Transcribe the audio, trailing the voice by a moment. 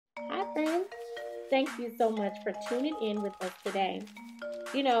Hi, friends. Thank you so much for tuning in with us today.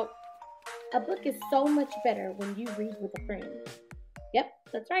 You know, a book is so much better when you read with a friend. Yep,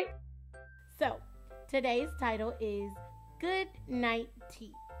 that's right. So, today's title is Good Night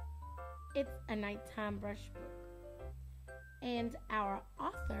Tea. It's a nighttime brush book, and our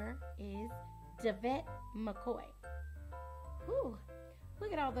author is Devette McCoy. Whew,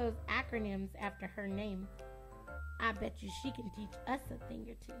 look at all those acronyms after her name. I bet you she can teach us a thing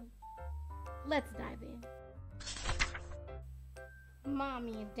or two. Let's dive in.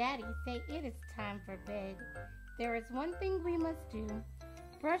 Mommy and Daddy say it is time for bed. There is one thing we must do.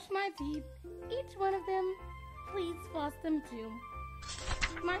 Brush my teeth, each one of them. Please floss them too.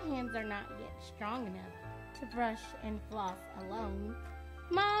 My hands are not yet strong enough to brush and floss alone.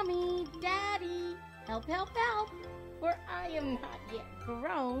 Mommy, Daddy, help, help, help, for I am not yet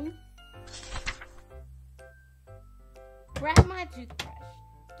grown. Grab my toothbrush.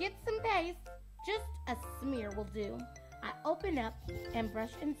 Get some paste. Just a smear will do. I open up and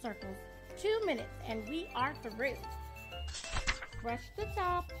brush in circles. 2 minutes and we are through. Brush the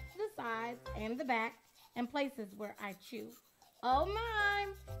top, the sides, and the back, and places where I chew. Oh my!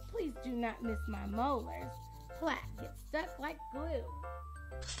 Please do not miss my molars. Plaque gets stuck like glue.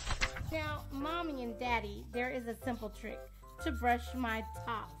 Now, Mommy and Daddy, there is a simple trick to brush my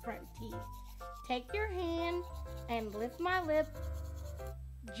top front teeth. Take your hand and lift my lip.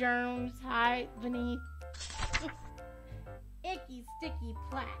 Germs hide beneath. Icky, sticky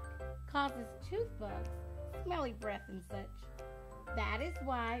plaque causes tooth bugs, smelly breath, and such. That is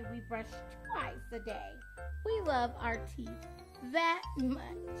why we brush twice a day. We love our teeth that much.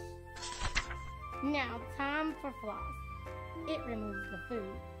 Now, time for floss. It removes the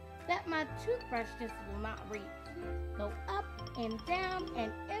food that my toothbrush just will not reach. Go up and down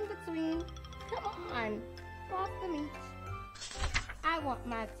and in between. Come on, floss them each. I want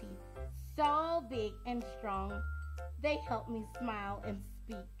my teeth so big and strong. They help me smile and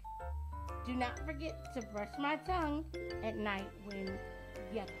speak. Do not forget to brush my tongue at night when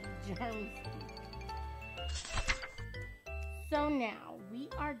yucky germs speak. So now we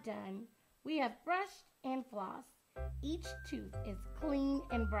are done. We have brushed and flossed. Each tooth is clean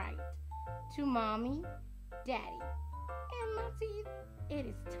and bright. To Mommy, Daddy, and my teeth, it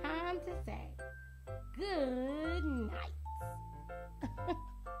is time to say good night.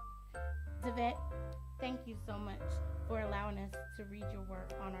 Devette, thank you so much for allowing us to read your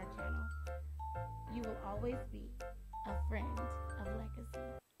work on our channel. You will always be a friend of legacy.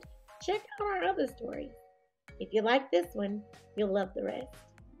 Check out our other stories. If you like this one, you'll love the rest.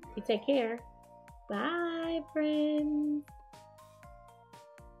 You take care. Bye, friends.